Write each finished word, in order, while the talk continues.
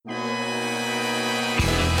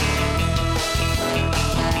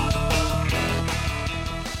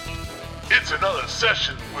It's another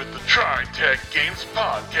session with the TriTech Games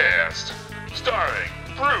Podcast, starring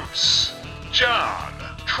Bruce, John,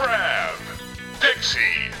 Trav,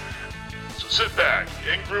 Pixie. So sit back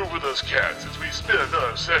and groove with us cats as we spin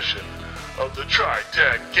another session of the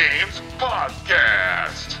TriTech Games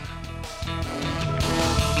Podcast.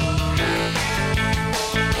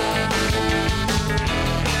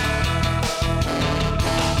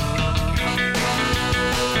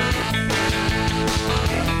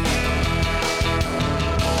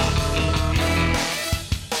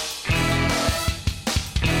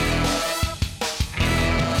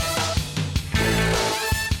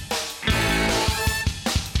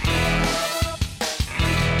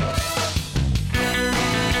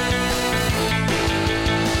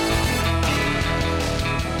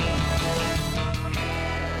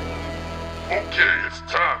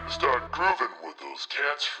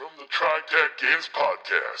 Cats from the TriTech Games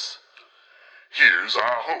Podcast. Here's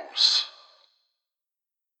our hosts.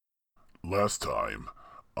 Last time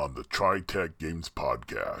on the TriTech Games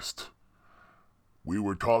Podcast, we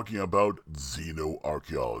were talking about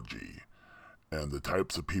xenoarchaeology and the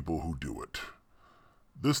types of people who do it.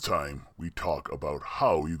 This time, we talk about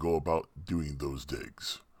how you go about doing those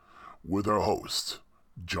digs with our hosts,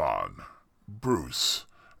 John, Bruce,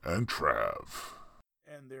 and Trav.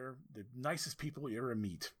 And they're the nicest people you ever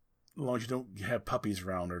meet, as long as you don't have puppies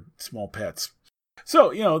around or small pets.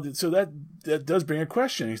 So, so that does bring a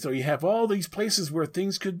question. So you have all these places where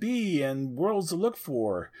things could be and worlds to look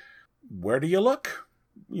for. Where do you look?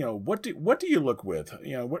 What do you look with?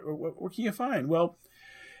 What can you find? Well,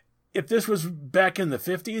 if this was back in the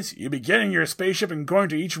 50s, you'd be getting your spaceship and going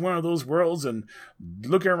to each one of those worlds and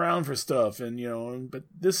looking around for stuff. But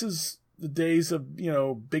this is the days of,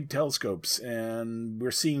 big telescopes, and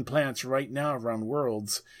we're seeing planets right now around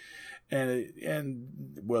worlds. And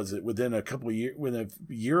was it within a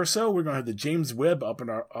year or so, we're going to have the James Webb up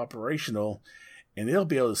and operational, and they'll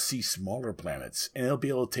be able to see smaller planets, and they'll be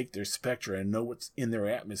able to take their spectra and know what's in their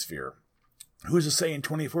atmosphere. Who's to say in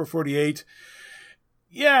 2448,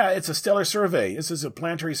 yeah, it's a stellar survey. This is a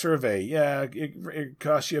planetary survey. Yeah, it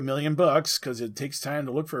costs you $1 million because it takes time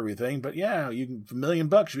to look for everything. But yeah, for $1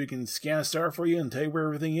 million, we can scan a star for you and tell you where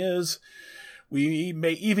everything is. We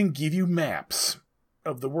may even give you maps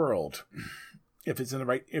of the world if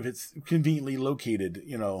it's conveniently located,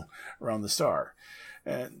 around the star,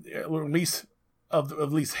 and or at least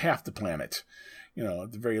at least half the planet,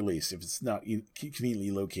 at the very least, if it's not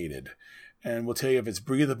conveniently located. And we'll tell you if it's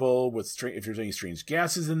breathable, if there's any strange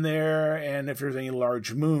gases in there, and if there's any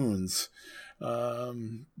large moons.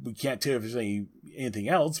 We can't tell you if there's anything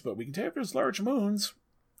else, but we can tell you if there's large moons.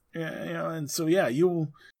 And so,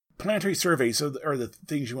 planetary surveys are the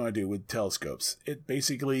things you want to do with telescopes. It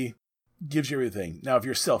basically gives you everything. Now, if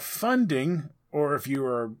you're self-funding, or if you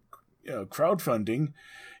are crowdfunding,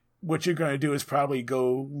 what you're going to do is probably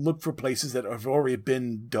go look for places that have already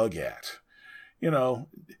been dug at.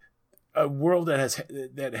 A world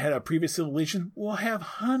that had a previous civilization will have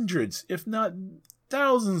hundreds, if not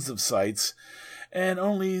thousands of sites, and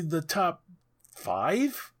only the top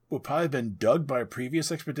 5 will probably have been dug by a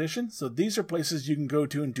previous expedition. So these are places you can go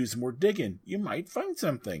to and do some more digging. You might find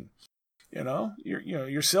something.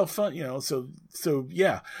 You're self-fund. So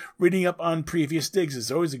reading up on previous digs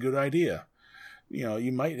is always a good idea.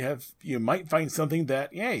 You might find something that,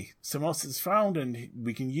 someone else has found and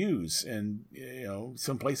we can use, and,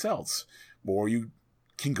 someplace else. Or you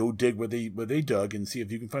can go dig where they dug and see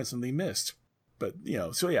if you can find something missed. But,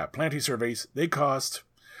 planetary surveys, they cost.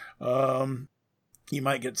 You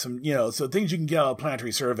might get some, so things you can get out of a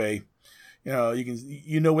planetary survey. You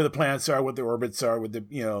can, where the planets are, what their orbits are, with the,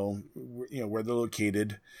 where they're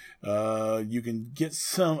located. You can get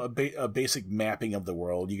a basic mapping of the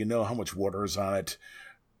world. You can know how much water is on it,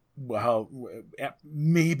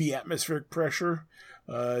 maybe atmospheric pressure.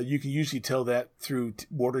 You can usually tell that through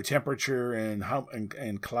water temperature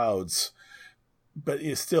and clouds. But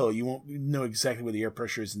it's still, you won't know exactly where the air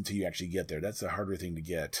pressure is until you actually get there. That's a harder thing to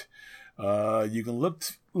get. You can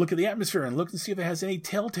look at the atmosphere and look and see if it has any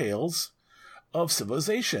telltales of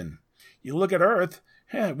civilization. You look at Earth,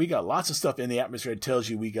 we got lots of stuff in the atmosphere that tells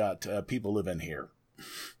you we got people living here.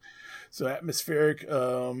 So atmospheric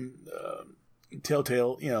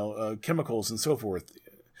telltale, chemicals and so forth,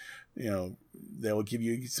 that will give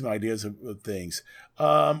you some ideas of things.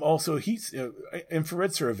 Also heat,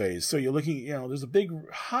 infrared surveys. So you're looking, there's a big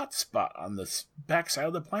hot spot on the backside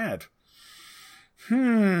of the planet.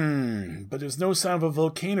 But there's no sign of a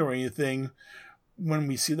volcano or anything when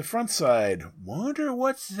we see the front side. Wonder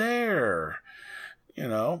what's there,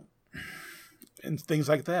 and things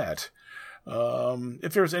like that.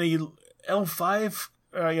 If there's any L5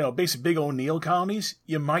 basic big O'Neill colonies,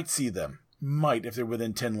 you might see them. Might, if they're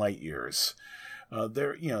within 10 light years.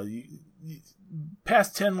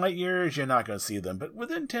 Past 10 light years, you're not going to see them. But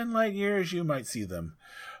within 10 light years, you might see them.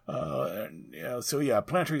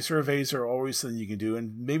 Planetary surveys are always something you can do.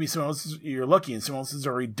 And maybe you're lucky and someone else has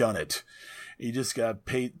already done it. You just got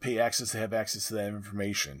to pay access to have access to that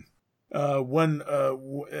information. And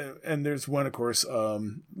there's one, of course,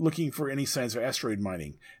 looking for any signs of asteroid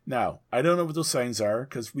mining. Now, I don't know what those signs are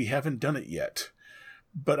because we haven't done it yet.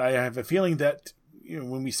 But I have a feeling that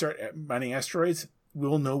when we start mining asteroids,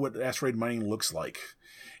 we'll know what asteroid mining looks like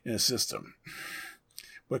in a system.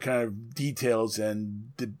 What kind of details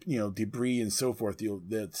and debris and so forth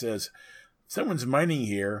that says someone's mining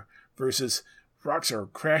here versus rocks are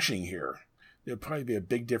crashing here. There'll probably be a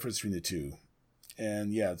big difference between the two.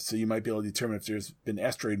 And so you might be able to determine if there's been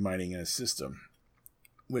asteroid mining in a system,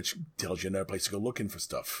 which tells you another place to go looking for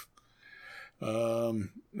stuff. And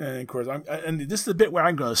of course, and this is the bit where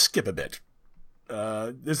I'm going to skip a bit.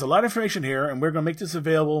 There's a lot of information here, and we're going to make this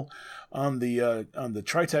available on the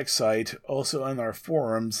TriTech site, also on our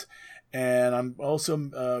forums. And I'm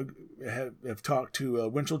also have talked to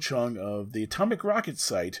Winchell Chung of the Atomic Rocket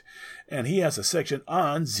site, and he has a section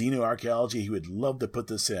on xenoarchaeology. He would love to put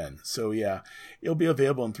this in. So it'll be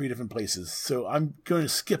available in 3 different places. So I'm going to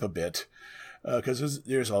skip a bit because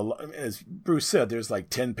there's a lot. As Bruce said, there's like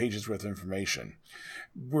 10 pages worth of information.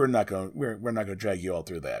 We're not going to drag you all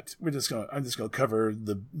through that. I'm just going to cover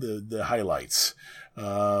the highlights.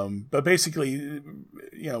 But basically,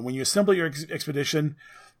 when you assemble your expedition,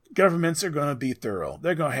 governments are going to be thorough.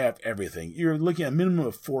 They're going to have everything. You're looking at a minimum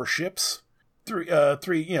of 4 ships, 2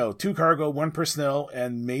 cargo, 1 personnel,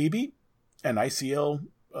 and maybe an ICL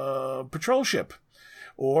patrol ship.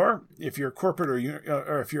 Or if you're corporate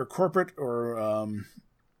or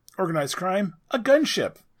organized crime, a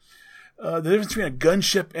gunship. The difference between a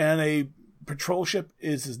gunship and a patrol ship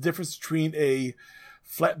is the difference between a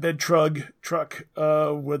flatbed truck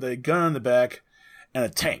with a gun on the back and a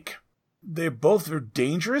tank. They both are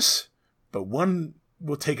dangerous, but one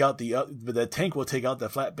will take out the tank will take out the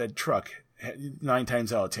flatbed truck 9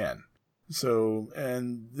 times out of 10. So,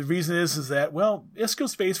 and the reason is that, ISCO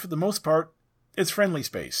space for the most part, it's friendly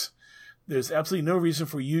space. There's absolutely no reason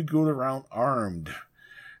for you to go around armed.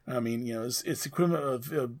 I mean, it's equivalent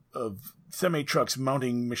of semi trucks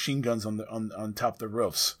mounting machine guns on top of the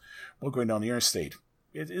roofs while going down the interstate.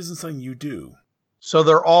 It isn't something you do. So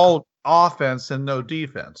they're all offense and no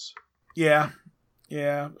defense. Yeah.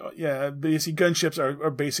 But you see, gunships are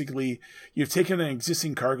basically, you've taken an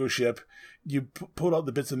existing cargo ship, you pulled out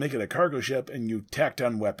the bits that make it a cargo ship, and you tacked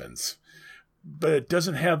on weapons. But it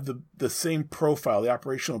doesn't have the same profile, the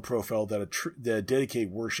operational profile that a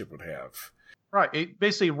dedicated warship would have. Right. It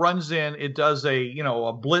basically runs in, it does a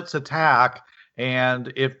blitz attack,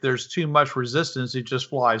 and if there's too much resistance, it just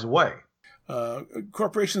flies away.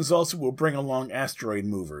 Corporations also will bring along asteroid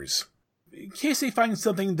movers. In case they find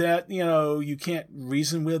something that, you can't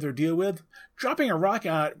reason with or deal with, dropping a rock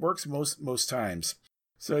on it works most times.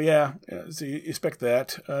 So so you expect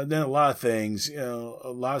that. Then a lot of things, a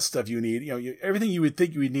lot of stuff you need, everything you would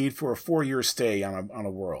think you would need for a 4-year stay on a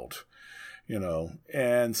world.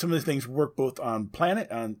 And some of the things work both on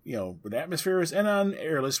with atmospheres and on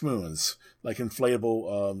airless moons, like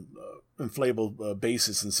inflatable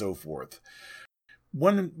bases and so forth.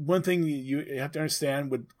 One thing you have to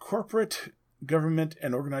understand with corporate, government,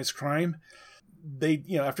 and organized crime, they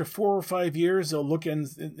after 4 or 5 years they'll look and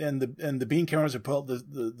the bean counters will pull out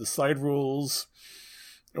the slide rules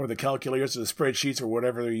or the calculators or the spreadsheets or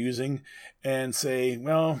whatever they're using and say,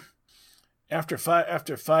 well, after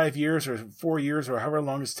 5 years or 4 years or however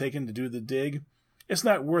long it's taken to do the dig, it's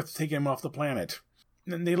not worth taking them off the planet.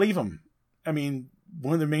 And they leave them. I mean,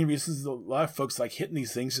 one of the main reasons a lot of folks like hitting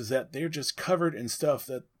these things is that they're just covered in stuff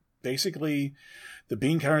that basically the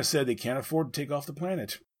bean counter said they can't afford to take off the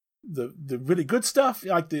planet. The really good stuff,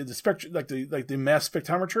 like the mass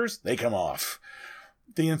spectrometers, they come off.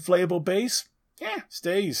 The inflatable base,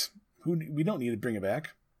 stays. We don't need to bring it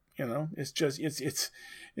back. It's just it's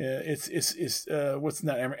what's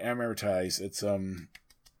not amortized. It's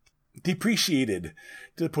depreciated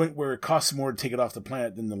to the point where it costs more to take it off the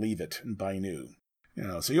planet than to leave it and buy new.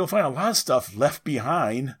 So you'll find a lot of stuff left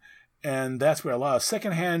behind, and that's where a lot of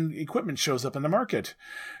secondhand equipment shows up in the market.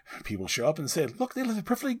 People show up and say, "Look, they have a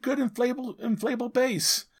perfectly good inflatable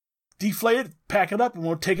base. Deflate it, pack it up, and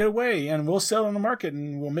we'll take it away, and we'll sell it on the market,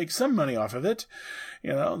 and we'll make some money off of it."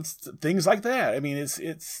 Things like that. I mean,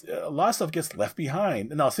 it's a lot of stuff gets left behind.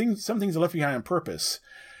 Now, some things are left behind on purpose.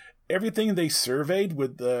 Everything they surveyed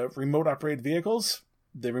with the remote operated vehicles,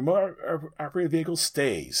 the remote operated vehicle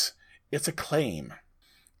stays. It's a claim.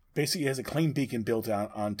 basically has a claim beacon built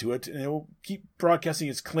onto it, and it will keep broadcasting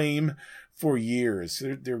its claim for years.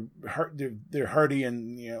 They're hardy,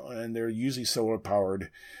 and and they're usually solar powered.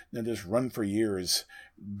 And just run for years,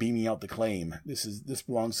 beaming out the claim. This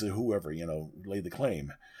belongs to whoever laid the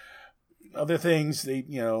claim. Other things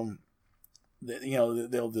they'll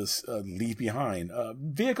just leave behind.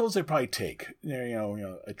 Vehicles they probably take.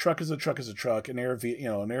 A truck is a truck is a truck. An air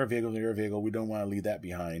vehicle is an air vehicle. We don't want to leave that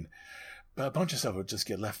behind. But a bunch of stuff would just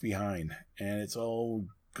get left behind, and it's all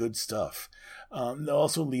good stuff. They'll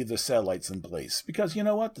also leave the satellites in place because you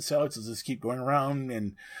know what? The satellites will just keep going around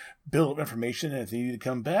and build up information. And if they need to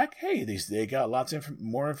come back, hey, they got lots of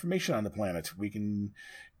more information on the planet. We can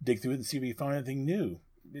dig through it and see if we found anything new.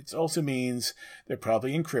 It also means they're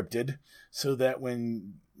probably encrypted so that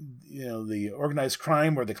when the organized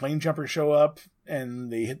crime or the claim jumpers show up and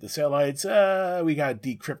they hit the satellites, we got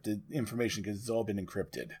decrypted information because it's all been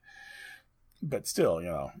encrypted. But still,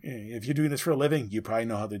 if you're doing this for a living, you probably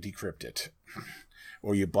know how to decrypt it.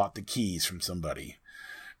 Or you bought the keys from somebody,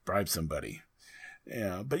 bribed somebody.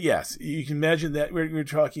 But yes, you can imagine that we're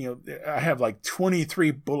talking, I have like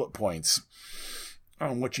 23 bullet points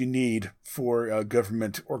on what you need for a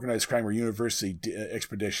government, organized crime, or university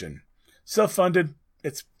expedition. Self-funded,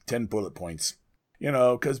 it's 10 bullet points.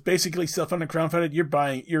 Because basically self-funded, crowdfunded,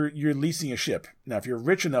 you're leasing a ship. Now, if you're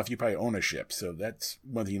rich enough, you probably own a ship. So that's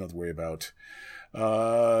one thing you don't have to worry about.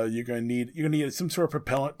 You're going to need some sort of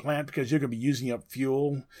propellant plant because you're going to be using up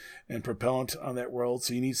fuel and propellant on that world.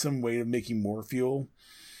 So you need some way of making more fuel.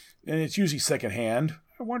 And it's usually secondhand.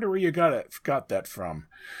 I wonder where you got that from.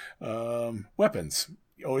 Weapons.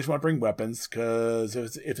 You always want to bring weapons because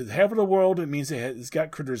if it's habitable world, it means it's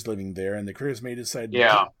got critters living there, and the critters may decide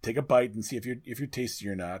to take a bite and see if you're tasty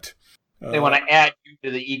or not. They want to add you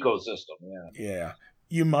to the ecosystem. Yeah.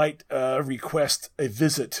 You might request a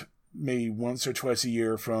visit maybe once or twice a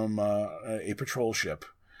year from a patrol ship.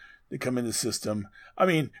 They come in the system. I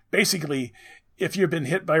mean, basically, if you've been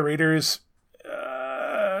hit by raiders,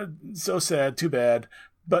 so sad, too bad.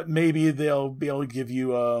 But maybe they'll be able to give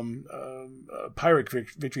you a pirate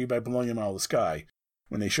victory by blowing them out of the sky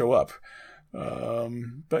when they show up.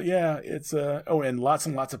 But yeah, it's and lots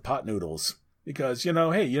of pot noodles because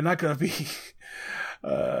hey, you're not going to be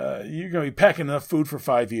you're going to be packing enough food for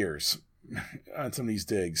 5 years on some of these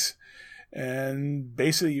digs, and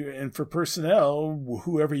basically, and for personnel,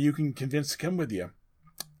 whoever you can convince to come with you.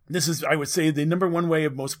 This is, I would say, the number one way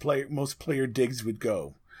of most player digs would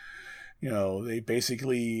go. They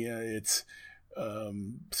basically, it's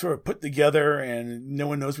sort of put together and no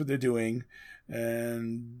one knows what they're doing.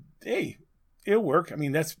 And, hey, it'll work. I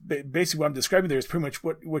mean, that's basically what I'm describing there is pretty much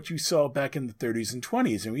what you saw back in the 30s and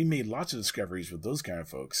 20s. And we made lots of discoveries with those kind of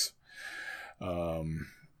folks. And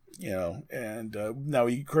now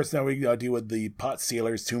we deal with the pot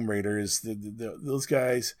sailors, tomb raiders, those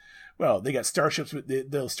guys. Well, they got starships.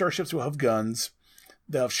 The starships will have guns.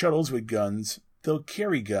 They'll have shuttles with guns. They'll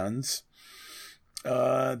carry guns.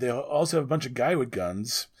 They'll also have a bunch of guy with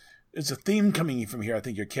guns. There's a theme coming from here I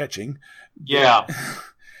think you're catching. Yeah.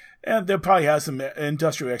 And they'll probably have some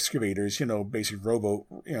industrial excavators, basically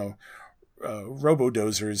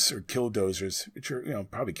robo-dozers or kill-dozers, which are,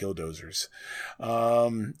 probably kill-dozers.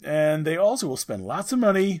 And they also will spend lots of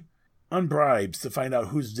money on bribes to find out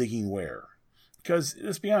who's digging where. Because,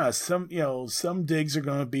 let's be honest, some digs are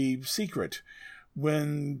going to be secret.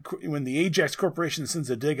 When the Ajax Corporation sends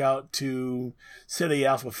a dig out to Ceti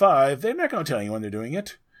Alpha 5, they're not going to tell anyone they're doing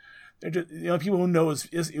it. They're just, people who know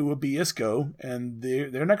it will be ISCO, and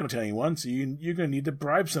they're not going to tell anyone. So you're going to need to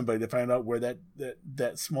bribe somebody to find out where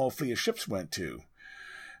that small fleet of ships went to,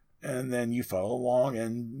 and then you follow along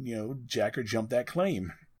and jack or jump that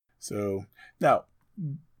claim. So now,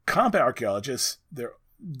 combat archaeologists,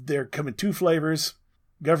 they're come in two flavors: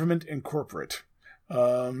 government and corporate.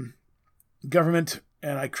 Government,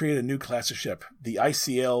 and I created a new class of ship, the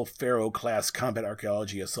ICL Pharaoh class combat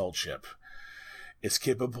archaeology assault ship. It's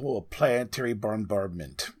capable of planetary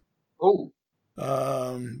bombardment. Oh.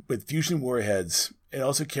 With fusion warheads. It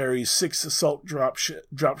also carries 6 assault drop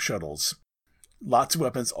shuttles. Lots of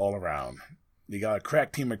weapons all around. They got a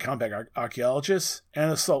crack team of combat archaeologists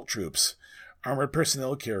and assault troops, armored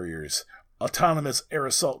personnel carriers, autonomous air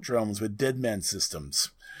assault drones with dead men systems.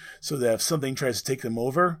 So that if something tries to take them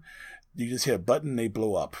over, you just hit a button, they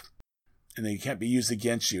blow up. And they can't be used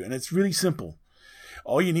against you. And it's really simple.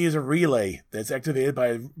 All you need is a relay that's activated by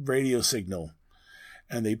a radio signal.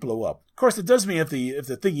 And they blow up. Of course, it does mean if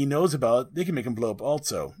the thing he knows about, they can make them blow up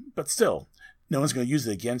also. But still, no one's going to use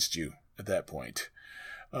it against you at that point.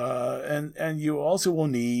 And you also will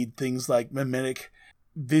need things like mimetic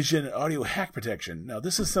vision and audio hack protection. Now,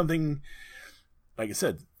 this is something, like I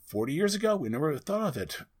said, 40 years ago, we never thought of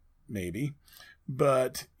it, maybe.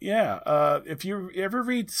 But yeah, if you ever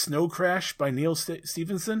read Snow Crash by Neil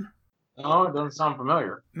Stephenson, No, it doesn't sound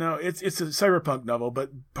familiar. no, it's a cyberpunk novel, but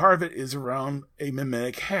part of it is around a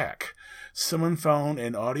memetic hack. Someone found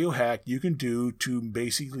an audio hack you can do to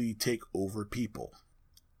basically take over people.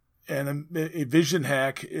 And a vision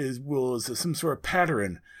hack is some sort of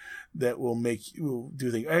pattern that will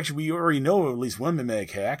do things. Actually, we already know at least one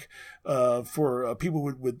memetic hack for people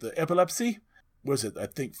with the epilepsy. Was it, I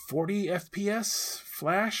think, 40 FPS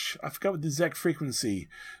flash? I forgot what the exact frequency.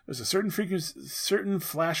 There's a certain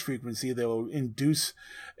flash frequency that will induce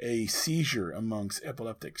a seizure amongst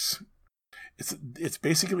epileptics. It's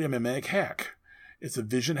basically a memetic hack. It's a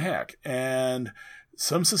vision hack. And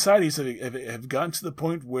some societies have gotten to the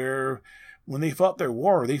point where when they fought their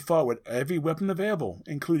war, they fought with every weapon available,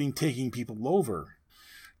 including taking people over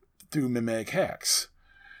through memetic hacks.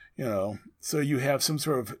 So you have some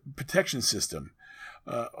sort of protection system.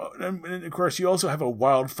 And of course, you also have a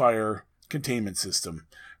wildfire containment system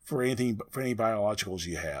for any biologicals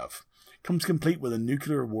you have. Comes complete with a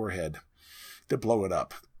nuclear warhead to blow it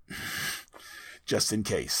up, just in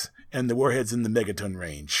case. And the warhead's in the megaton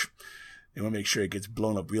range. They want to make sure it gets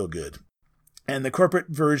blown up real good. And the corporate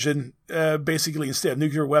version, basically, instead of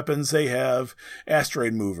nuclear weapons, they have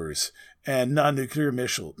asteroid movers and non-nuclear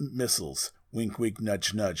missiles. Wink, wink,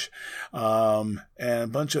 nudge, nudge. And a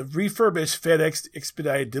bunch of refurbished FedEx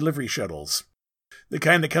expedited delivery shuttles. The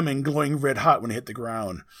kind that come in glowing red hot when they hit the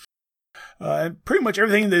ground. And pretty much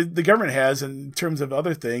everything the government has in terms of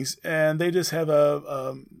other things. And they just have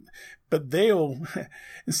but they'll,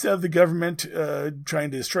 instead of the government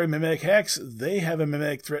trying to destroy memetic hacks, they have a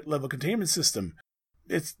memetic threat level containment system.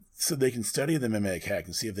 It's so they can study the memetic hack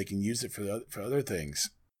and see if they can use it for other things.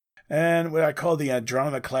 And what I call the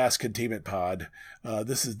Andromeda class containment pod.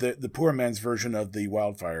 This is the poor man's version of the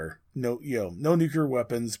wildfire. No nuclear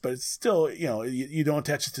weapons, but it's still, you don't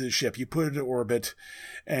attach it to the ship. You put it in orbit,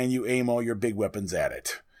 and you aim all your big weapons at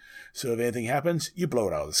it. So if anything happens, you blow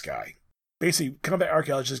it out of the sky. Basically, combat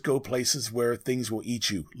archaeologists go places where things will eat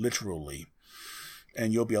you, literally,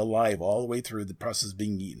 and you'll be alive all the way through the process of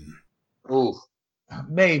being eaten. Ooh.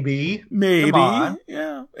 Maybe. Maybe. Come on.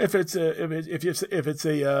 Yeah. If it's a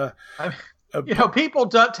people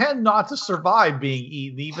tend not to survive being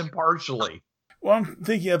eaten, even partially. Well, I'm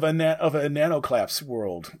thinking of a nanoclaps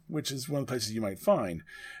world, which is one of the places you might find,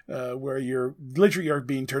 where you're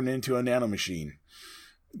being turned into a nanomachine.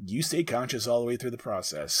 You stay conscious all the way through the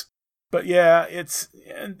process. But yeah,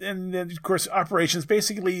 and then of course operations.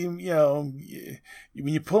 Basically, when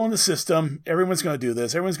you pull in the system, everyone's going to do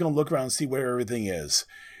this. Everyone's going to look around and see where everything is.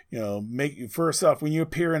 First off, when you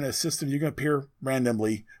appear in a system, you're going to appear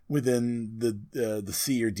randomly within the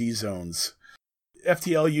C or D zones.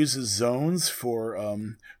 FTL uses zones for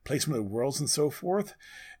placement of worlds and so forth.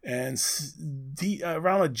 And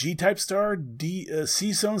around a G-type star,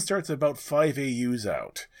 C zone starts at about 5 AUs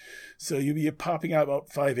out. So you'll be popping out about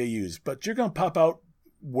 5 AUs, but you're going to pop out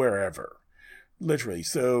wherever, literally.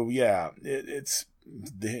 So yeah, it's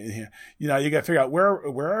you got to figure out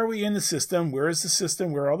where are we in the system? Where is the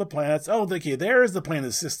system? Where are all the planets? Oh, okay, there's the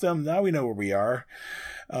planet system. Now we know where we are.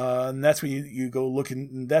 And that's when you go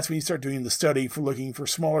looking. That's when you start doing the study for looking for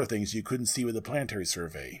smaller things you couldn't see with the planetary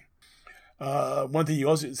survey. One thing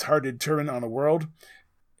it's hard to determine on a world: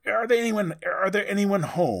 are there anyone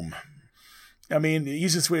home? I mean, the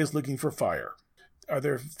easiest way is looking for fire. Are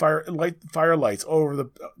there fire lights all over the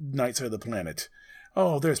night side of the planet?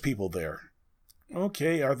 Oh, there's people there.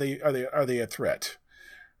 Okay, are they a threat?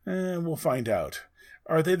 We'll find out.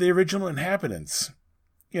 Are they the original inhabitants?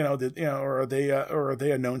 Or are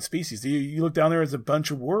they a known species? You look down there, there's a bunch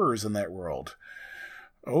of Wurs in that world.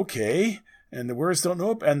 Okay, and the Wurs don't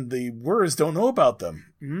know about them.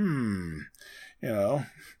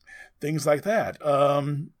 Things like that.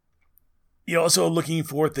 You're also looking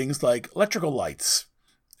for things like electrical lights.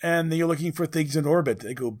 And then you're looking for things in orbit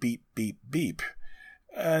that go beep, beep, beep.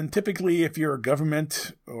 And typically, if you're a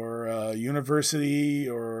government or a university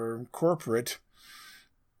or corporate,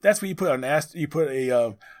 that's what you put on. You put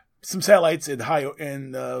some satellites in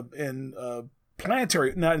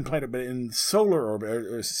planetary, not in planetary, but in solar orbit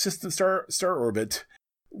or system star orbit.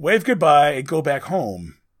 Wave goodbye and go back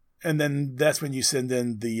home. And then that's when you send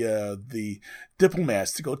in the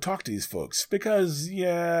diplomats to go talk to these folks. Because,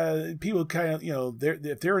 people kind of,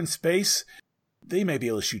 if they're in space, they may be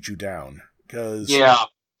able to shoot you down. Because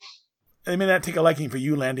they may not take a liking for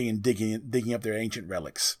you landing and digging up their ancient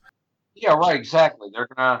relics. Yeah, right, exactly. They're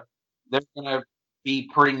gonna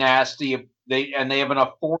be pretty nasty. They have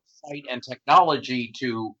enough foresight and technology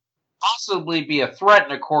to possibly be a threat,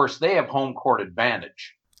 and of course, they have home court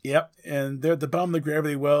advantage. Yep, and they're at the bottom of the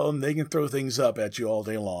gravity well, and they can throw things up at you all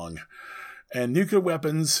day long. And nuclear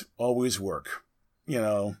weapons always work.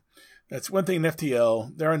 That's one thing in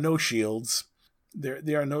FTL. There are no shields.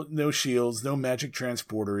 There are no shields, no magic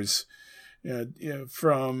transporters. If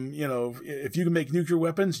you can make nuclear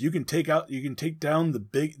weapons, you can take down the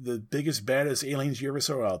biggest, baddest aliens you ever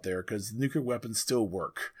saw out there, because nuclear weapons still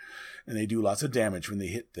work, and they do lots of damage when they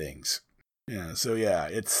hit things. Yeah, so yeah,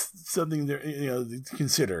 it's something to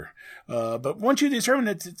consider. But once you determine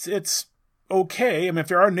it's okay. I mean, if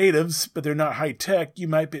there are natives, but they're not high tech, they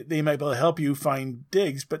might be able to help you find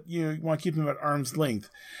digs, but you want to keep them at arm's length,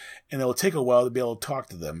 and it'll take a while to be able to talk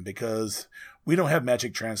to them because we don't have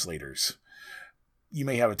magic translators. You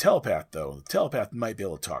may have a telepath, though. The telepath might be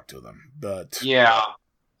able to talk to them, but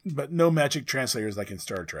no magic translators like in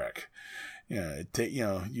Star Trek.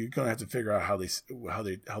 You're gonna have to figure out how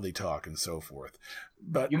they talk and so forth.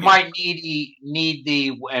 But you might need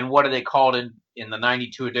the and what are they called in the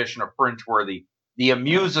 '92 edition of Fringe, where the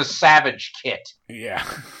Amusa Savage Kit. Yeah.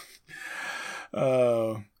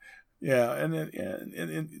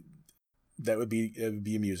 And that would be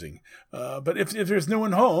amusing. But if there's no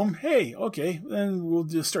one home, hey, okay, then we'll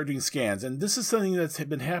just start doing scans. And this is something that's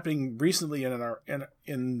been happening recently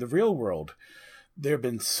in the real world. There have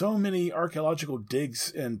been so many archaeological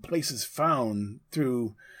digs and places found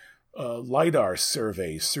through LiDAR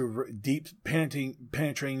surveys, through deep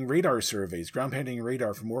penetrating radar surveys, ground penetrating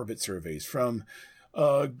radar from orbit surveys, from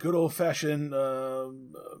good old-fashioned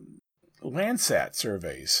Landsat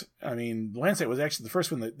surveys. I mean, Landsat was actually the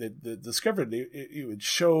first one that discovered it would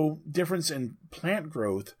show difference in plant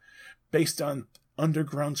growth based on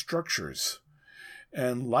underground structures.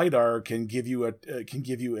 And LiDAR can give you a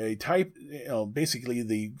type, basically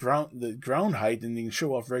the ground height, and you can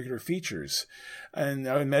show off regular features. And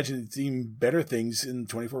I would imagine it's even better things in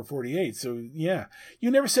 2448. So yeah, you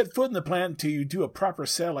never set foot in the plant until you do a proper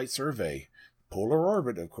satellite survey. Polar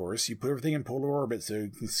orbit, of course. You put everything in polar orbit so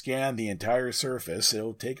you can scan the entire surface.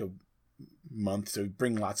 It'll take a month to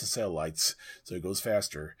bring lots of satellites, so it goes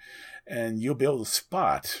faster. And you'll be able to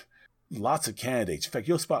spot lots of candidates. In fact,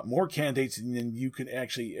 you'll spot more candidates than you can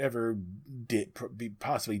actually ever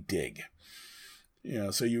possibly dig.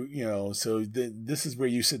 This is where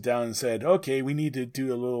you sit down and said, okay, we need to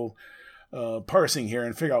do a little parsing here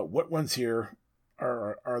and figure out what ones here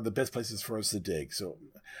are the best places for us to dig. So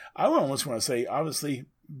I almost want to say, obviously,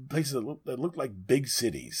 places that look like big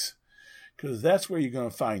cities, because that's where you're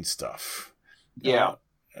going to find stuff. Yeah.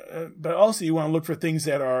 But also you want to look for things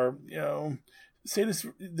that are, say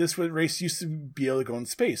this race used to be able to go in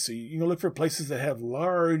space. So you look for places that have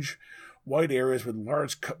large white areas with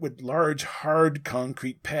large hard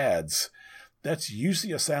concrete pads. That's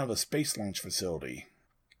usually a sign of a space launch facility.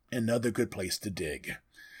 Another good place to dig.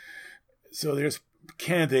 So there's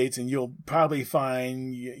candidates, and you'll probably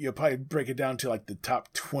break it down to like the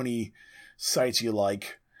top 20 sites you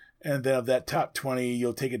like. And then of that top 20,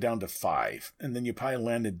 you'll take it down to 5. And then you probably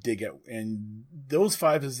land a dig at, and those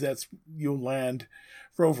 5 you'll land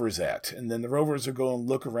rovers at. And then the rovers will go and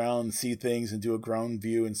look around and see things and do a ground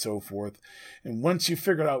view and so forth. And once you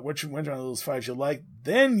figure out which one of those 5 you like,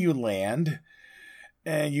 then you land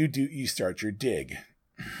and you start your dig.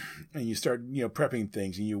 And you start, prepping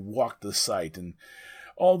things, and you walk the site and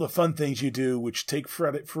all the fun things you do, which take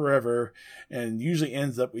forever, and usually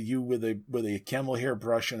ends up with you with a camel hair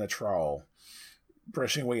brush and a trowel,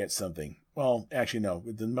 brushing away at something. Well, actually, no.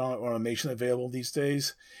 With the amount of automation available these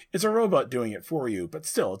days, it's a robot doing it for you. But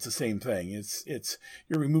still, it's the same thing. It's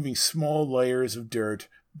you're removing small layers of dirt,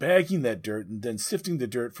 bagging that dirt, and then sifting the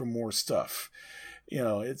dirt for more stuff.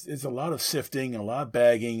 It's a lot of sifting, a lot of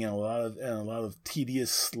bagging, and a lot of tedious,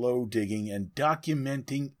 slow digging, and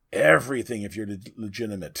documenting everything if you're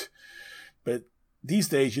legitimate. But these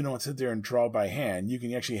days, you don't sit there and draw by hand. You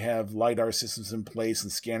can actually have LiDAR systems in place and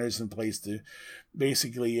scanners in place to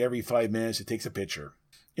basically every 5 minutes it takes a picture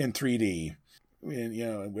in 3D,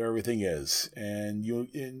 and, where everything is. And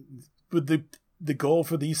but the goal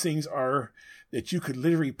for these things are that you could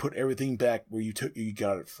literally put everything back where you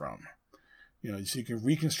got it from. So you can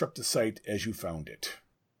reconstruct the site as you found it.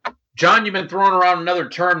 John, you've been throwing around another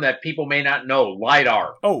term that people may not know: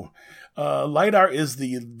 LiDAR. Oh, LiDAR is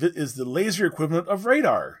the laser equivalent of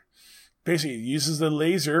radar. Basically, it uses the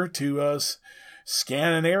laser to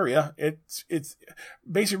scan an area. It's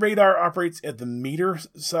basically radar operates at the meter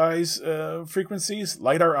size frequencies.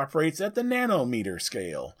 LiDAR operates at the nanometer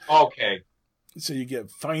scale. Okay. So you get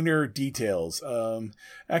finer details.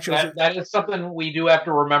 Actually, that is something we do have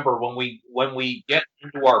to remember when we get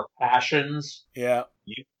into our passions. Yeah.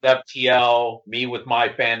 You with FTL, me with my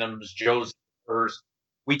fandoms, Joe's first.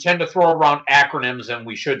 we tend to throw around acronyms, and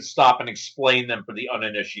we should stop and explain them for the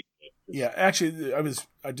uninitiated. Yeah, actually,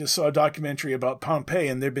 I just saw a documentary about Pompeii,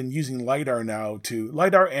 and they've been using LiDAR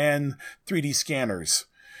and 3D scanners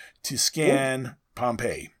to scan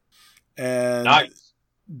Pompeii. And nice.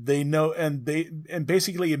 They know, and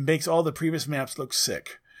basically it makes all the previous maps look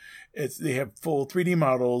sick. They have full 3D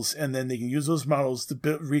models, and then they can use those models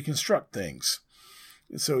to reconstruct things.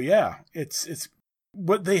 So yeah, it's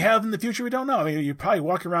what they have in the future. We don't know. I mean, you probably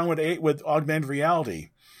walk around with augmented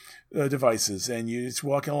reality devices, and you just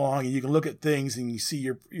walking along, and you can look at things, and you see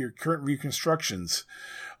your current reconstructions.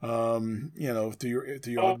 Through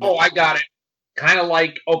your Oh, I got it. Kind of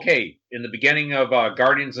like, okay, in the beginning of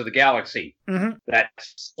Guardians of the Galaxy, that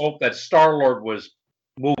Star-Lord was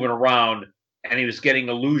moving around, and he was getting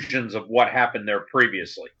illusions of what happened there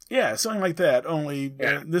previously. Yeah, something like that. Only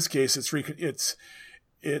in this case,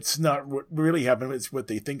 it's not what really happened. It's what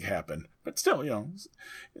they think happened. But still,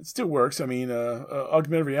 it still works. I mean,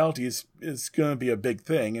 augmented reality is going to be a big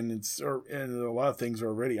thing, and and a lot of things are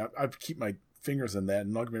already. I keep my fingers on that,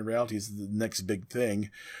 and augmented reality is the next big thing.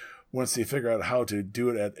 Once they figure out how to do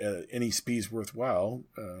it at any speeds worthwhile.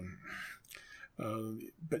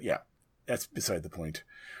 But yeah, that's beside the point.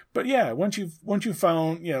 But yeah, once you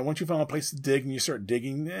found a place to dig and you start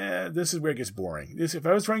digging, this is where it gets boring. If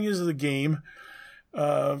I was running this as a game,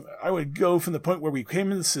 I would go from the point where we came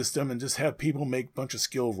in the system and just have people make a bunch of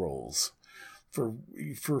skill rolls for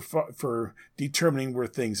determining where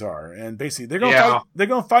things are, and basically they're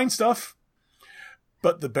gonna find stuff.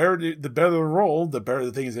 But the better the roll, the better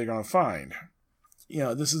the things they're going to find.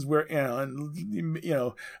 This is where, I'm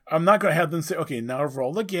not going to have them say, okay, now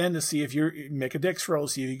roll again to see if make a dex roll,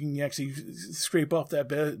 see if you can actually scrape off that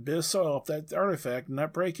bit of soil off that artifact and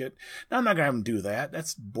not break it. Now, I'm not going to have them do that.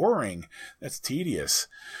 That's boring. That's tedious.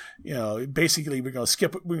 Basically, we're going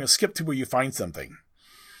to skip to where you find something.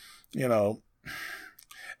 And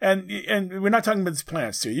we're not talking about these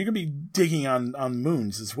planets too. You can be digging on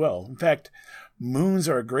moons as well. In fact, moons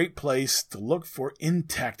are a great place to look for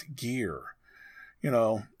intact gear.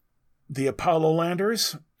 The Apollo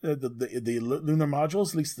landers, the lunar modules,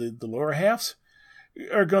 at least the lower halves,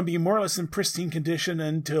 are going to be more or less in pristine condition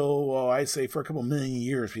until, I'd say, for a couple million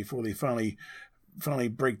years before they finally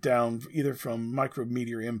break down, either from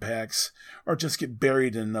micrometeor impacts or just get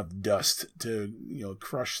buried in enough dust to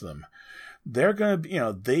crush them. They're going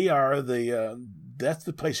to that's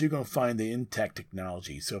the place you're going to find the intact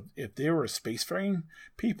technology. So if they were spacefaring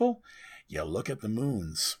people, you look at the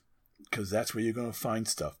moons, because that's where you're going to find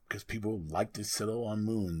stuff, because people like to settle on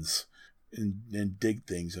moons and dig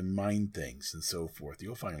things and mine things and so forth.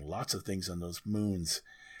 You'll find lots of things on those moons.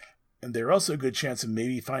 And there's also a good chance of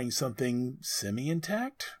maybe finding something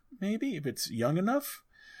semi-intact, maybe, if it's young enough.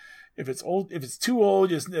 If it's old, if it's too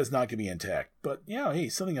old, it's not going to be intact. But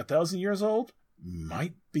something 1,000 years old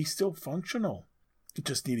might be still functional. You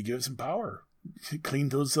just need to give it some power. Clean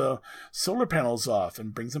those solar panels off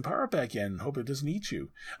and bring some power back in. Hope it doesn't eat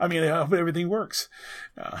you. I mean, I hope everything works.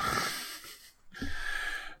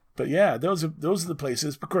 But yeah, those are the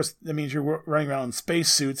places. Of course, that means you're running around in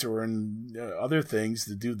spacesuits or in other things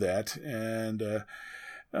to do that, and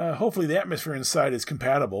hopefully the atmosphere inside is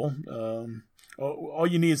compatible. All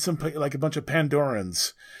you need is like a bunch of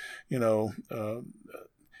Pandorans,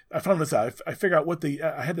 I found this out. I figured out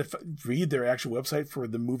I had to read their actual website for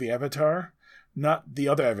the movie Avatar, not the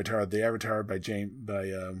other Avatar, the Avatar by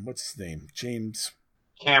what's his name? James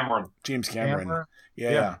Cameron.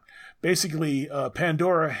 Yeah. Basically,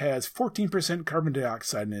 Pandora has 14% carbon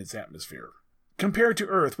dioxide in its atmosphere, compared to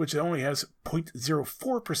Earth, which only has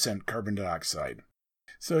 0.04% carbon dioxide.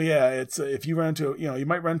 So yeah, it's if you run into you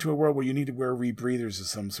might run into a world where you need to wear rebreathers of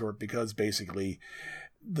some sort, because basically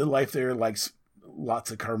the life there likes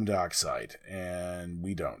lots of carbon dioxide and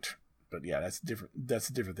we don't. But yeah, that's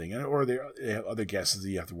a different thing. Or they have other gases that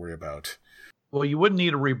you have to worry about. Well, you wouldn't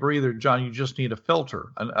need a rebreather, John. You just need a filter,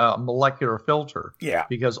 a molecular filter. Yeah.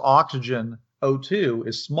 Because oxygen, O2,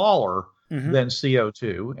 is smaller than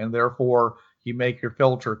CO2, and therefore you make your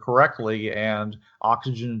filter correctly, and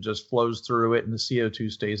oxygen just flows through it, and the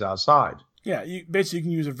CO2 stays outside. Yeah, you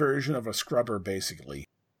can use a version of a scrubber, basically.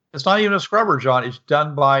 It's not even a scrubber, John. It's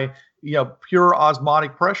done by pure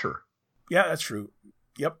osmotic pressure. Yeah, that's true.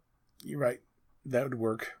 Yep, you're right. That would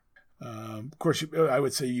work. Of course, I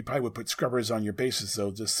would say you probably would put scrubbers on your bases,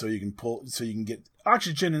 though, just so you can get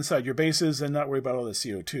oxygen inside your bases and not worry about all the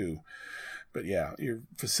CO2. But yeah, your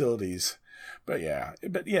facilities. But yeah,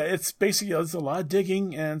 it's basically it's a lot of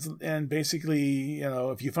digging, and basically,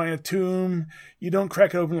 if you find a tomb, you don't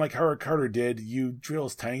crack it open like Howard Carter did. You drill a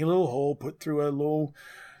tiny little hole, put through a little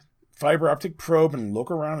fiber optic probe and look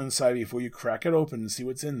around inside before you crack it open and see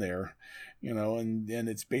what's in there. And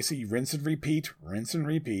it's basically rinse and repeat.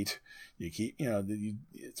 You keep,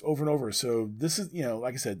 it's over and over. So this is,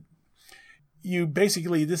 like I said,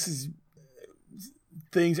 this is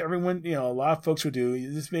things everyone, a lot of folks would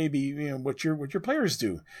do. This may be, what your players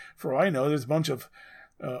do. For all I know, there's a bunch of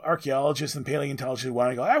archaeologists and paleontologists who want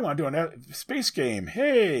to go, I want to do a space game.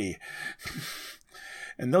 Hey!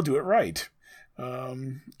 And they'll do it right.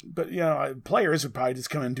 But, players would probably just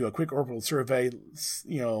come and do a quick orbital survey,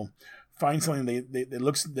 find something that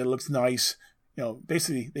looks nice.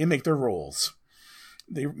 Basically they make their rolls.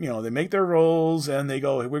 They make their rolls and they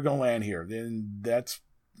go, we're going to land here. Then that's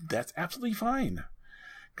absolutely fine.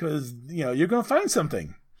 Cause you're going to find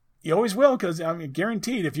something. You always will. Cause I'm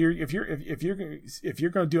guaranteed if you're going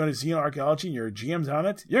to do a xenoarchaeology and your GM's on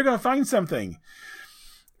it, you're going to find something.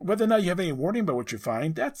 Whether or not you have any warning about what you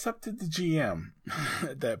find, that's up to the GM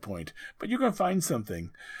at that point. But you're going to find something.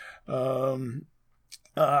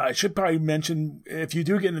 I should probably mention, if you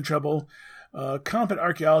do get into trouble, competent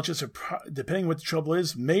archaeologists, depending what the trouble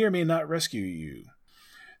is, may or may not rescue you.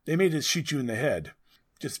 They may just shoot you in the head,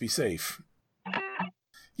 just to be safe.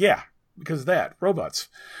 Yeah, because of that, robots,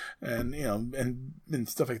 and and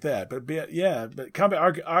stuff like that. But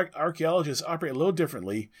competent archaeologists operate a little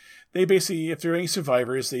differently. They basically, if there are any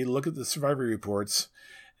survivors, they look at the survivor reports,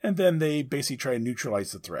 and then they basically try to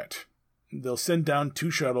neutralize the threat. They'll send down 2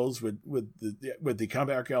 shuttles with the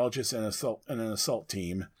combat archaeologists and an assault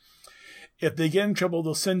team. If they get in trouble,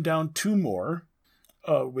 they'll send down 2 more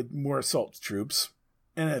with more assault troops.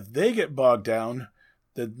 And if they get bogged down,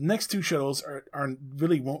 the next 2 shuttles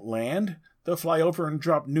really won't land. They'll fly over and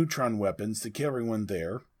drop neutron weapons to kill everyone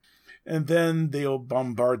there, and then they'll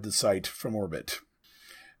bombard the site from orbit.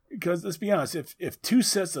 Because let's be honest, if 2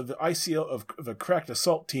 sets of ICL of a cracked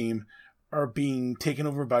assault team are being taken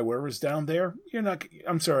over by whatever's down there, you're not.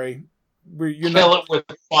 I'm sorry. Kill it with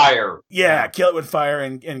fire. Yeah, kill it with fire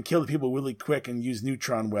and kill the people really quick and use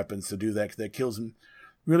neutron weapons to do that, because that kills them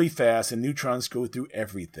really fast, and neutrons go through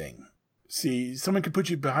everything. See, someone can put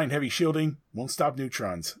you behind heavy shielding, won't stop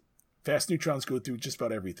neutrons. Fast neutrons go through just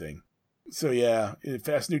about everything. So yeah,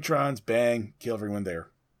 fast neutrons, bang, kill everyone there.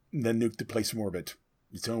 And then nuke the place from orbit.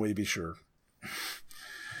 It's the only way to be sure.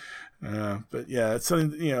 But yeah, it's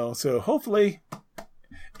something, so hopefully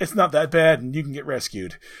it's not that bad and you can get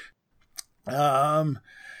rescued.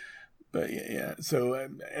 But yeah, so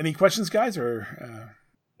any questions, guys? Or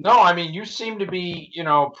No, I mean, you seem to be,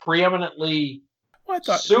 preeminently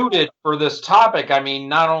suited for this topic. I mean,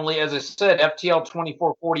 not only, as I said, FTL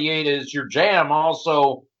 2448 is your jam,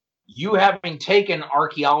 also you having taken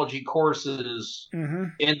archaeology courses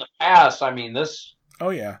in the past. I mean, this. Oh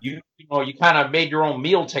yeah. You kind of made your own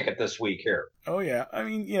meal ticket this week here. Oh yeah. I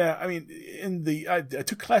mean, I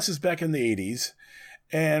took classes back in the 80s,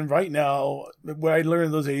 and right now what I learned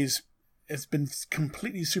in those 80s has been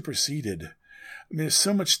completely superseded. I mean, there's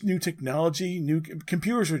so much new technology. New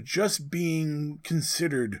computers are just being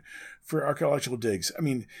considered for archaeological digs. I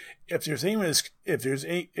mean, if there's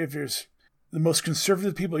the most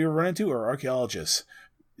conservative people you run into are archaeologists.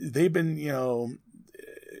 They've been,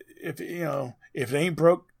 if it ain't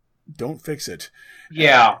broke, don't fix it.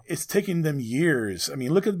 Yeah. It's taken them years. I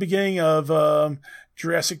mean, look at the beginning of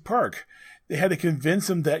Jurassic Park. They had to convince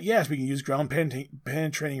them that, yes, we can use ground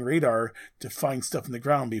penetrating radar to find stuff in the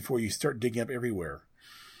ground before you start digging up everywhere.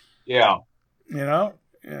 Yeah. Yeah.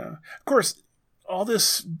 Of course, all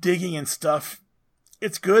this digging and stuff,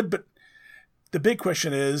 it's good, but the big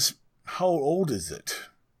question is, how old is it?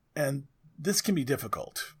 And this can be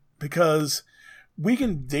difficult because we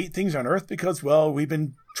can date things on Earth because, well, we've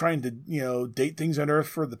been trying to, date things on Earth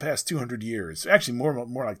for the past 200 years. Actually, more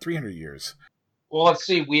like 300 years. Well, let's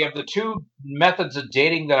see. We have the 2 methods of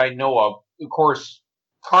dating that I know of. Of course,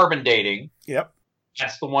 carbon dating. Yep.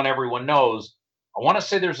 That's the one everyone knows. I want to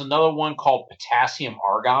say there's another one called potassium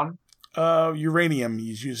argon. Uranium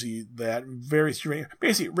is usually that. Various uranium.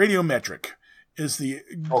 Basically, radiometric is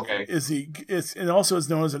and also is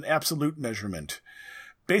known as an absolute measurement.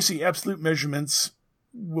 Basically, absolute measurements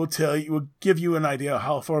will give you an idea of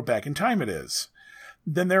how far back in time it is.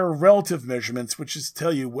 Then there are relative measurements, which is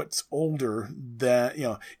tell you what's older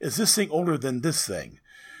than, is this thing older than this thing?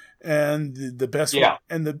 And the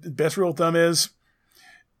best rule of thumb is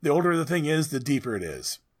the older the thing is, the deeper it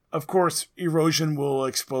is. Of course, erosion will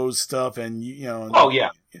expose stuff and,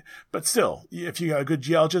 but still, if you got a good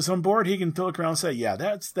geologist on board, he can look around and say, yeah,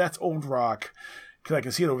 that's old rock. Because I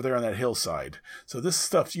can see it over there on that hillside. So this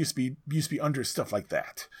stuff used to be under stuff like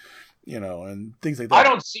that, and things like that. I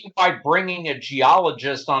don't see why bringing a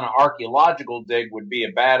geologist on an archaeological dig would be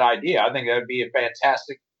a bad idea. I think that would be a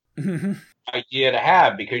fantastic idea to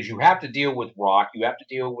have, because you have to deal with rock, you have to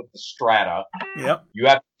deal with the strata, Yep. you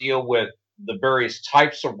have to deal with the various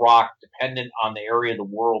types of rock dependent on the area of the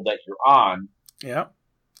world that you're on. Yeah.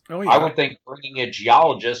 Oh, yeah. I would think bringing a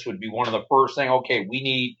geologist would be one of the first things. Okay, we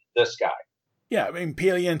need this guy. Yeah, I mean,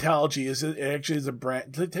 paleontology is a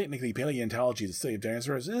branch. Technically, paleontology, the study of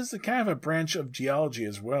dinosaurs, is a kind of a branch of geology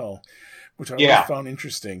as well, which I always found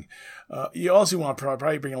interesting. You also want to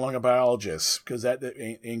probably bring along a biologist, because that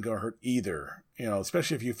ain't going to hurt either. You know,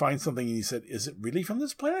 especially if you find something and you said, is it really from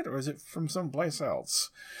this planet or is it from someplace else?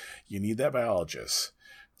 You need that biologist.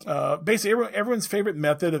 Basically, everyone's favorite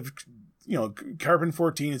method of,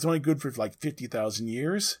 carbon-14 is only good for like 50,000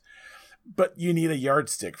 years. But you need a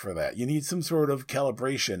yardstick for that. You need some sort of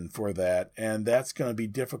calibration for that, and that's going to be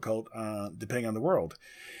difficult depending on the world.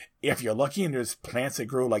 If you're lucky and there's plants that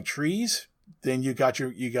grow like trees, then you got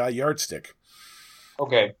a yardstick.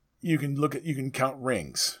 Okay. You can count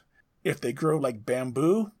rings. If they grow like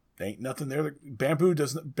bamboo, there ain't nothing there. Bamboo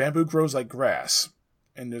grows like grass,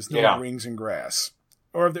 and there's no rings in grass.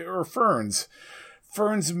 Or ferns.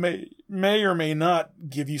 Ferns may or may not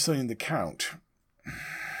give you something to count.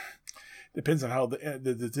 Depends on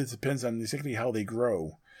depends on exactly how they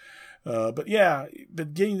grow. But at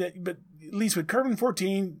least with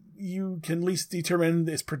carbon-14, you can at least determine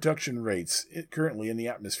its production rates currently in the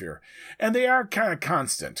atmosphere. And they are kind of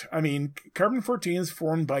constant. I mean, carbon-14 is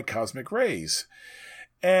formed by cosmic rays.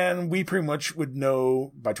 And we pretty much would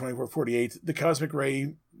know by 2448 the cosmic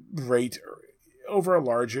ray rate over a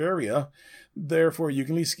large area. Therefore, you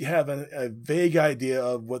can at least have a vague idea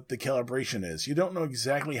of what the calibration is. You don't know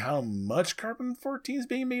exactly how much carbon-14 is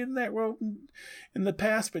being made in that world in the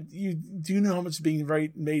past, but you do know how much is being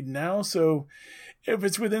made now. So if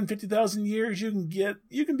it's within 50,000 years,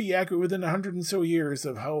 you can be accurate within 100 and so years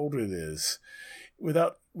of how old it is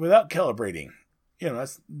without calibrating.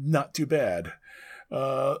 That's not too bad.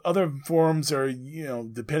 Other forms are,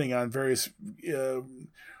 depending on various,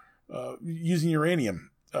 using uranium.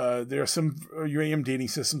 There are some uranium dating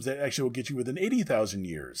systems that actually will get you within 80,000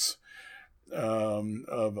 years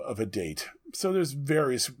of a date. So there's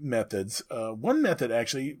various methods. One method,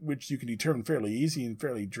 actually, which you can determine fairly easy and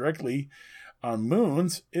fairly directly on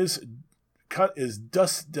moons, is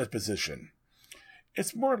dust deposition.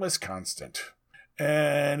 It's more or less constant.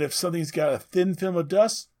 And if something's got a thin film of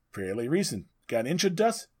dust, fairly recent. Got an inch of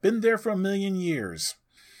dust, been there for 1 million years.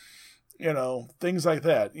 Things like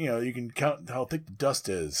that. You can count how thick the dust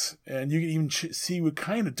is, and you can even see what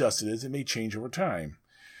kind of dust it is. It may change over time.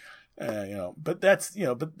 But that's,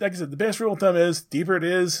 but like I said, the best rule of thumb is deeper it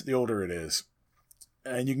is, the older it is.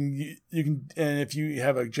 And you can, and if you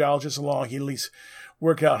have a geologist along, he at least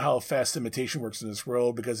work out how fast imitation works in this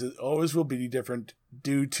world, because it always will be different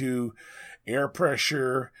due to air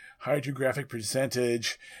pressure, hydrographic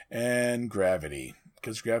percentage, and gravity.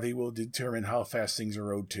 Because gravity will determine how fast things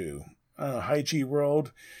erode too. High G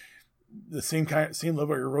world, the same level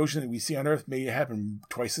of erosion that we see on Earth may happen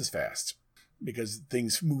twice as fast, because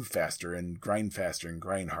things move faster and grind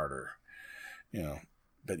harder.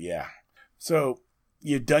 But yeah. So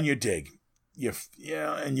you've done your dig.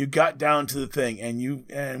 And you got down to the thing,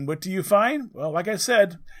 and what do you find? Well, like I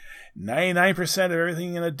said, 99% of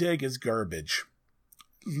everything in a dig is garbage.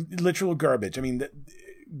 Literal garbage. I mean,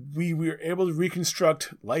 we were able to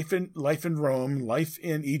reconstruct life in Rome, life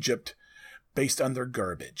in Egypt, based on their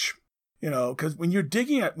garbage. Because when you're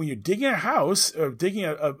digging a house or digging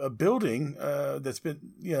a building that's been,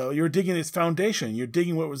 you're digging its foundation, you're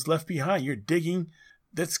digging what was left behind, you're digging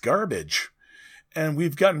that's garbage. And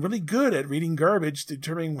we've gotten really good at reading garbage,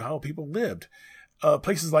 determining how people lived.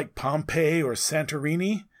 Places like Pompeii or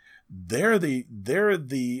Santorini, they're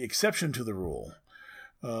the exception to the rule.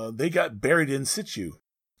 They got buried in situ.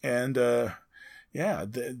 And,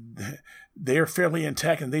 they're fairly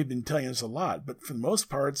intact, and they've been telling us a lot. But for the most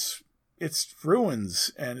parts, it's ruins,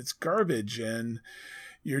 and it's garbage, and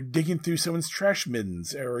you're digging through someone's trash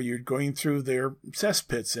middens, or you're going through their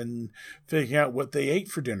cesspits and figuring out what they ate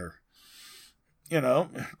for dinner.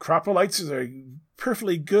 Coprolites is a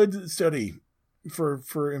perfectly good study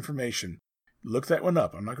for information. Look that one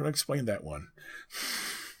up. I'm not going to explain that one.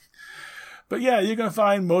 But yeah, you're going to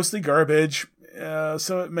find mostly garbage.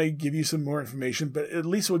 Some of it may give you some more information, but at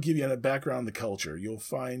least will give you a background on the culture. You'll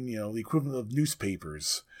find, the equivalent of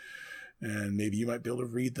newspapers, and maybe you might be able to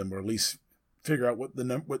read them, or at least figure out what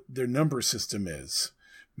their number system is.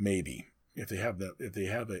 Maybe if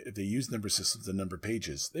they use number systems to number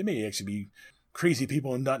pages, they may actually be crazy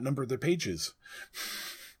people and not number their pages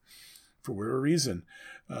for whatever reason.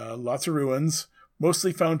 Lots of ruins,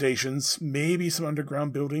 Mostly foundations, maybe some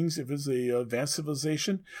underground buildings if it's a advanced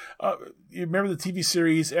civilization. You remember the TV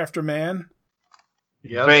series After Man?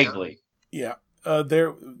 Yeah, vaguely. Yeah.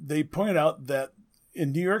 They pointed out that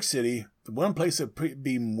in New York City, the one place that would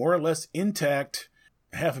be more or less intact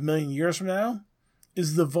 500,000 years from now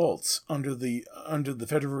is the vaults under the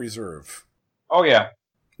Federal Reserve. Oh, yeah.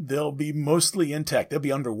 They'll be mostly intact. They'll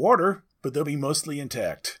be underwater, but they'll be mostly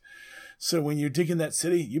intact. So when you're digging that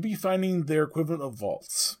city, you'll be finding their equivalent of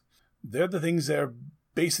vaults. They're the things that are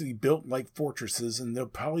basically built like fortresses, and they'll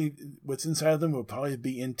probably, what's inside of them will probably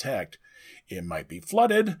be intact. It might be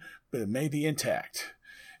flooded, but it may be intact.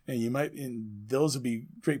 And those would be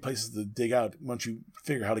great places to dig out once you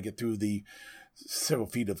figure how to get through the several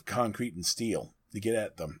feet of concrete and steel to get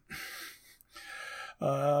at them.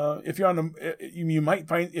 If you're you might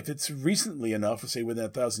find, if it's recently enough, say within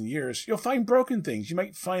 1,000 years, you'll find broken things. You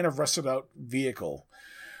might find a rusted out vehicle,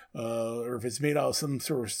 or if it's made out of some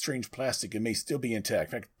sort of strange plastic, it may still be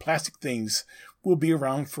intact. In fact, plastic things will be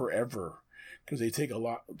around forever because they take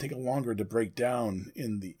longer to break down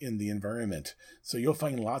in the environment. So you'll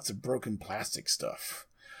find lots of broken plastic stuff.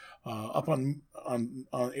 Up on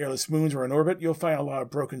airless moons or in orbit, you'll find a lot of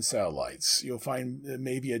broken satellites. You'll find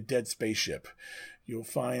maybe a dead spaceship. You'll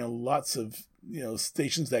find lots of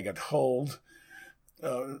stations that got hulled,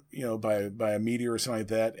 by a meteor or something like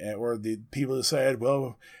that, or the people decided,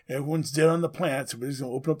 well, everyone's dead on the planet, so we're just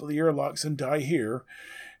going to open up the airlocks and die here,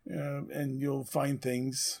 and you'll find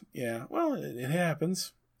things. Yeah, well, it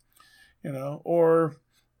happens, or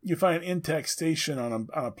you find an intact station on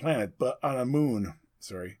a planet, but on a moon.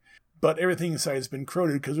 Sorry. But everything inside has been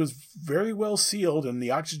corroded because it was very well sealed, and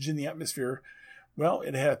the oxygen in the atmosphere, well,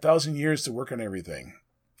 it had 1,000 years to work on everything,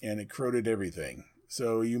 and it corroded everything.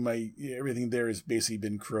 So everything there has basically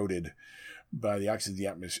been corroded by the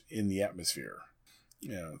oxygen in the atmosphere.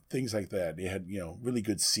 Things like that. They had, really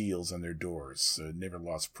good seals on their doors, so it never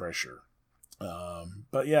lost pressure.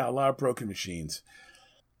 But yeah, a lot of broken machines.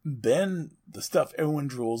 Then the stuff everyone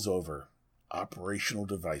drools over, operational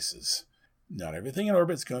devices. Not everything in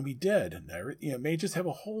orbit is going to be dead. It may just have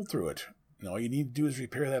a hole through it. And all you need to do is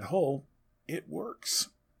repair that hole. It works.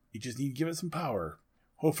 You just need to give it some power.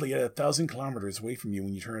 Hopefully get 1,000 kilometers away from you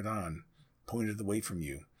when you turn it on. Pointed away from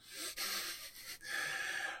you.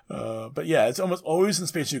 But yeah, it's almost always in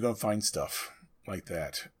space you're going to find stuff like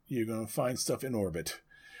that. You're going to find stuff in orbit.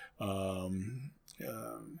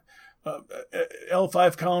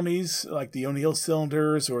 L5 colonies, like the O'Neill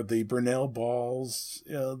cylinders or the Brinell balls,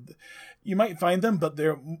 you might find them, but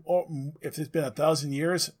if it's been 1,000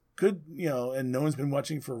 years, good, and no one's been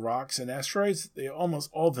watching for rocks and asteroids,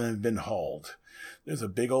 almost all of them have been hauled. There's a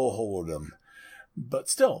big old hole in them. But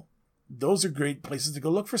still, those are great places to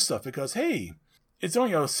go look for stuff because, hey, it's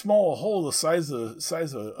only a small hole the size of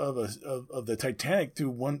the Titanic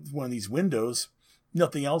through one of these windows.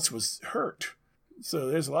 Nothing else was hurt. So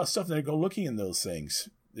there's a lot of stuff there. Go looking in those things.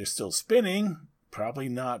 They're still spinning, probably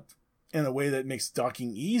not in a way that makes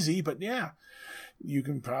docking easy, but yeah, you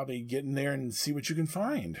can probably get in there and see what you can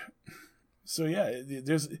find. So yeah,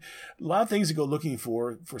 there's a lot of things to go looking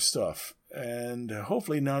for stuff, and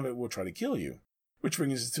hopefully none of it will try to kill you. Which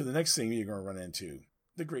brings us to the next thing you're going to run into,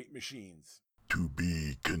 the great machines. To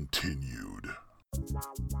be continued.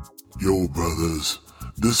 Yo, brothers,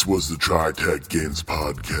 this was the TriTech Games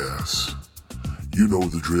Podcast. You know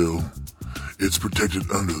the drill. It's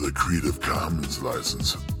protected under the Creative Commons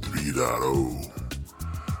License 3.0.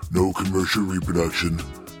 No commercial reproduction,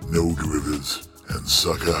 no derivatives, and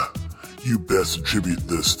sucker, you best attribute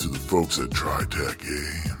this to the folks at TriTech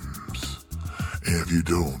Games. And if you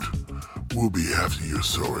don't, we'll be after your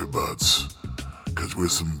sorry butts, 'cause we're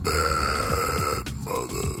some bad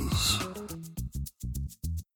mothers.